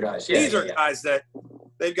last year guys. Yeah, These are guys that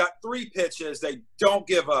they've got 3 pitches. They don't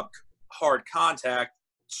give up hard contact.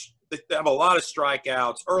 They have a lot of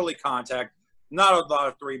strikeouts, early contact, not a lot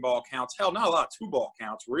of 3-ball counts. Hell, not a lot of 2-ball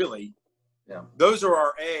counts, really. Yeah. Those are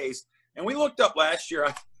our A's. And we looked up last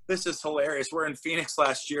year. This is hilarious. We're in Phoenix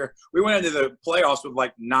last year. We went into the playoffs with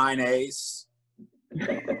like 9 A's.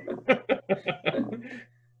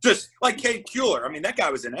 Just like Cade Kuehler. I mean, that guy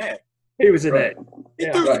was an A. He was an A. He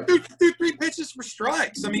threw 3 pitches for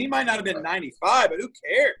strikes. I mean, he might not have been 95, but who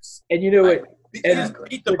cares? And you know what?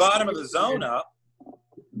 Beat the bottom of the zone up.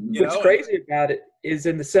 What's crazy about it is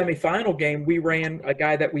in the semifinal game, we ran a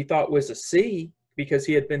guy that we thought was a C because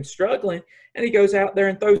he had been struggling, and he goes out there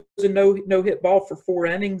and throws a no-hit ball for 4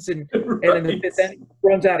 innings and in the 5th inning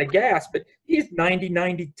runs out of gas. But he's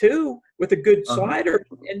 90-92 with a good slider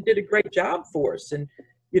and did a great job for us. And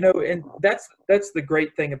and that's the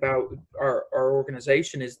great thing about our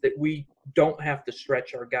organization is that we don't have to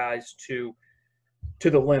stretch our guys to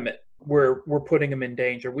the limit where we're putting them in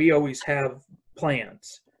danger. We always have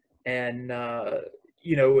plans, and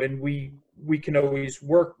and we can always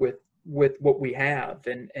work with what we have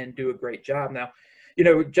and do a great job. Now,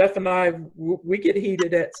 Jeff and I, we get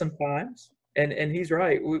heated at some times, and he's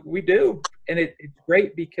right, we do, and it's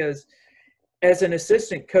great because as an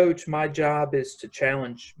assistant coach, my job is to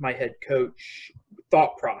challenge my head coach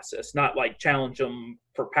thought process, not like challenge him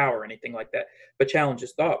for power or anything like that, but challenge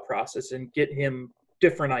his thought process and get him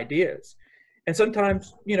different ideas. And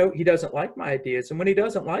sometimes, he doesn't like my ideas. And when he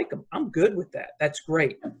doesn't like them, I'm good with that. That's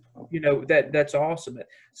great. That's awesome.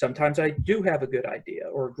 Sometimes I do have a good idea,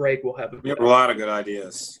 or Greg will have You have a lot of good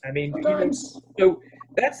ideas. I mean, so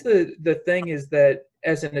that's the thing, is that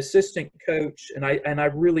as an assistant coach, and I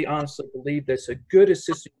really honestly believe this, a good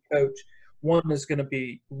assistant coach, one, is going to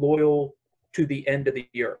be loyal to the end of the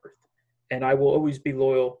earth. And I will always be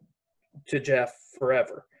loyal to Jeff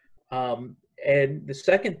forever. And the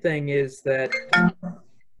second thing is that,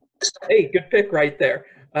 hey, good pick right there.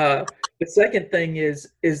 The second thing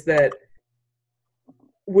is that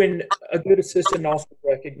when a good assistant also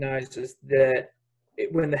recognizes that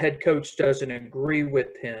when the head coach doesn't agree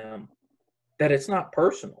with him, that it's not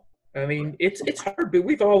personal. I mean, it's hard, but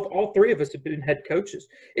we've all three of us have been head coaches.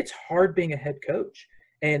 It's hard being a head coach,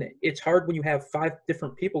 and it's hard when you have 5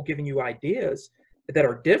 different people giving you ideas that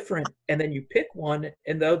are different, and then you pick one,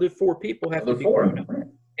 and the other 4 people have to be grown up.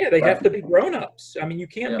 Yeah, they have to be grown-ups. I mean, you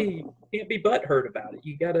can't be butthurt about it.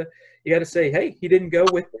 You gotta say, hey, he didn't go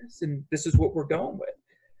with this, and this is what we're going with.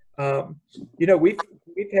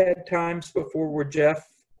 We've had times before where Jeff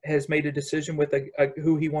has made a decision with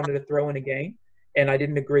who he wanted to throw in a game, and I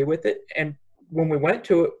didn't agree with it. And when we went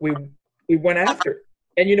to it, we went after it.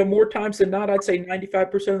 And more times than not, I'd say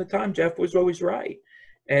 95% of the time, Jeff was always right.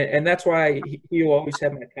 And that's why he'll always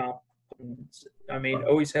have my confidence. I mean,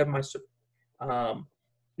 always have my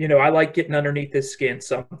I like getting underneath his skin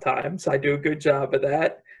sometimes. I do a good job of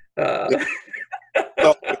that.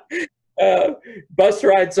 Bus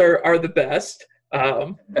rides are the best.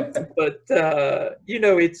 But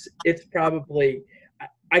it's probably,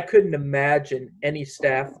 I couldn't imagine any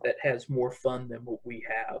staff that has more fun than what we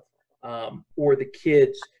have, or the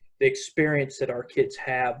kids, the experience that our kids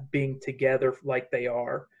have being together like they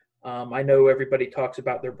are. I know everybody talks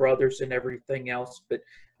about their brothers and everything else, but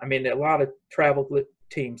I mean, a lot of travel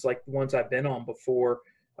teams like the ones I've been on before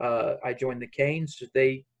I joined the Canes,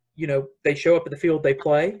 they show up at the field, they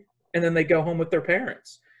play, and then they go home with their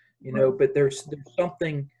parents, but there's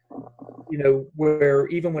something, where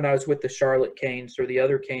even when I was with the Charlotte Canes or the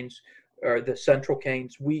other Canes or the Central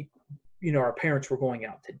Canes, our parents were going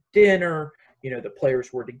out to dinner, the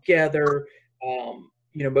players were together.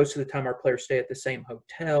 Most of the time our players stay at the same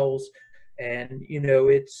hotels, and,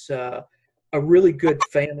 it's a really good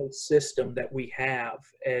family system that we have.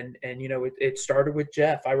 And it started with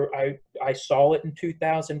Jeff. I saw it in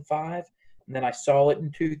 2005, and then I saw it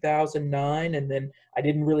in 2009, and then I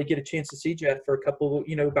didn't really get a chance to see Jeff for a couple,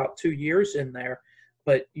 about 2 years in there.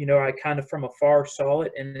 But, I kind of from afar saw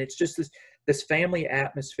it, and it's just this family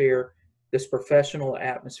atmosphere, this professional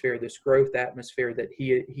atmosphere, this growth atmosphere that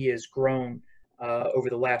he has grown over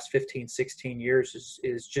the last 15, 16 years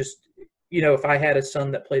is just, if I had a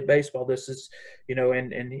son that played baseball, this is,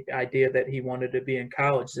 and the idea that he wanted to be in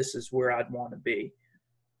college, this is where I'd want to be.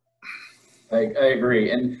 I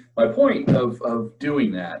agree. And my point of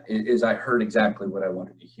doing that is I heard exactly what I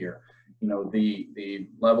wanted to hear. The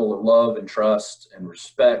level of love and trust and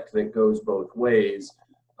respect that goes both ways,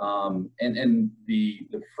 and the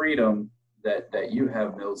freedom that you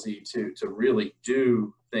have, Millsy, to really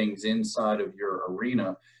do things inside of your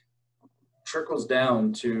arena trickles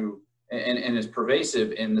down to and is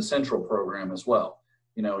pervasive in the Central program as well.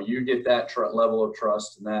 You get that level of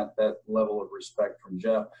trust and that level of respect from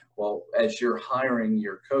Jeff. Well, as you're hiring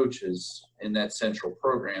your coaches in that Central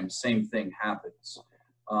program, same thing happens.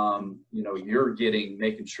 You're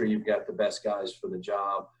making sure you've got the best guys for the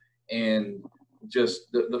job. And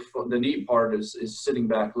just the neat part is sitting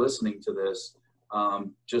back listening to this.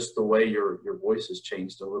 Just the way your voice has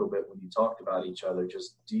changed a little bit when you talked about each other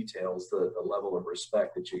just details the level of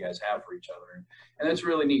respect that you guys have for each other. And it's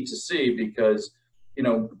really neat to see because,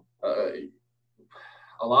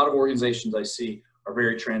 a lot of organizations I see are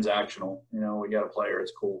very transactional. We got a player,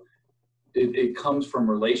 it's cool. It comes from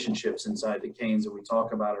relationships inside the Canes, and we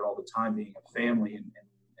talk about it all the time, being a family and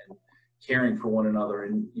caring for one another.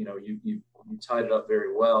 And, you tied it up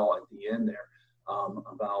very well at the end there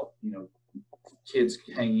about, kids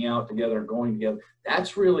hanging out together and going together.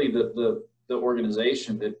 That's really the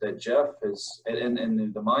organization that Jeff has,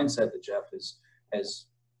 and the mindset that Jeff has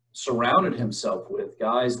surrounded himself with,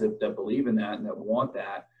 guys that believe in that and that want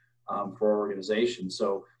that for our organization.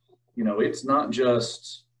 So, it's not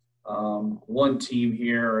just one team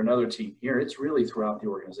here or another team here. It's really throughout the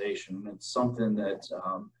organization. And it's something that,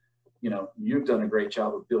 you've done a great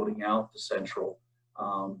job of building out the Central,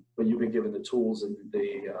 but you've been given the tools and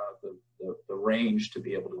the range to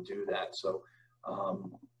be able to do that. So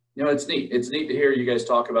it's neat. It's neat to hear you guys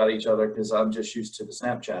talk about each other because I'm just used to the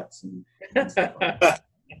Snapchats and stuff like that.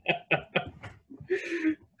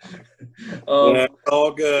 Yeah,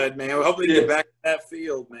 all good, man. We hope we get back to that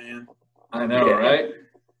field, man. I know, right?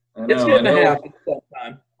 I know. It's going to happen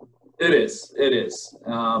sometime. It is. It's.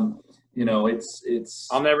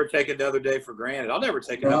 I'll never take another day for granted. I'll never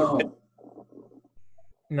take another day.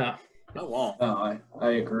 No. I won't. No, I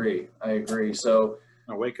agree. So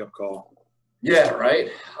A wake-up call. yeah, right.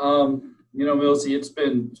 Millsy, it's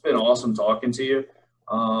been awesome talking to you.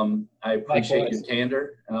 I appreciate Likewise. your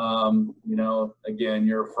candor. Again,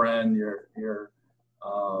 you're a friend. You're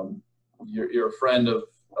a friend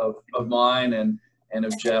of mine and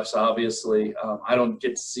of Jeff's. Obviously, I don't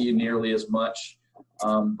get to see you nearly as much,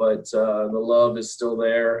 but the love is still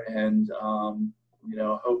there. And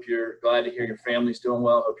hope you're glad to hear your family's doing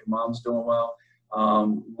well. Hope your mom's doing well.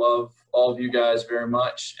 Love all of you guys very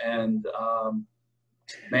much. And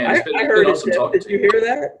man, it's been awesome it, talking Did to you hear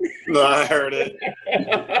that? No, I heard it.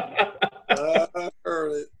 I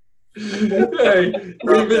heard it. Hey,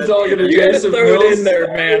 we've been talking to You got to Jason throw Mills. it in there,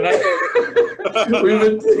 man.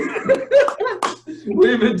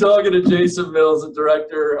 We've been talking to Jason Mills, the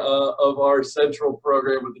director of our central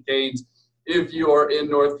program with the Canes. If you are in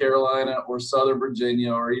North Carolina or Southern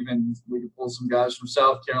Virginia, or even we can pull some guys from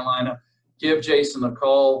South Carolina, give Jason a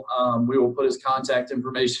call. We will put his contact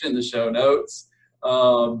information in the show notes.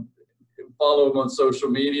 Follow him on social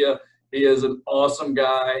media. He is an awesome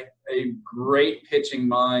guy, a great pitching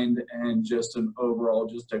mind, and just a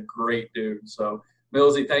great dude. So,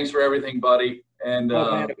 Millsy, thanks for everything, buddy. And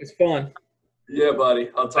Man, it was fun. yeah, buddy.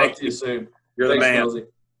 I'll talk to you soon. You're Thanks, the man. Millsy.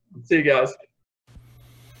 See you guys.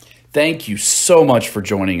 Thank you so much for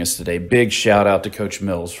joining us today. Big shout out to Coach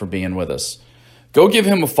Mills for being with us. Go give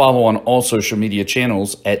him a follow on all social media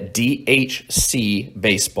channels at DHC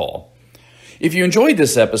Baseball. If you enjoyed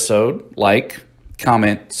this episode, like,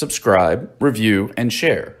 comment, subscribe, review, and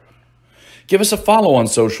share. Give us a follow on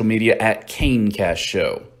social media at CaneCast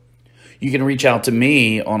Show. You can reach out to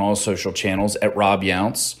me on all social channels at Rob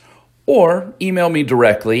Younce or email me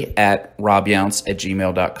directly at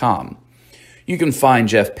robyounce@gmail.com. You can find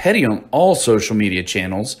Jeff Petty on all social media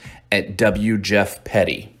channels at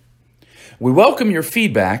WJeffPetty. We welcome your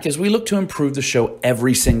feedback as we look to improve the show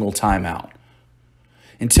every single time out.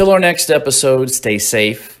 Until our next episode, stay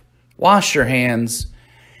safe, wash your hands,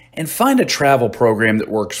 and find a travel program that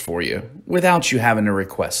works for you without you having to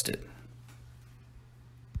request it.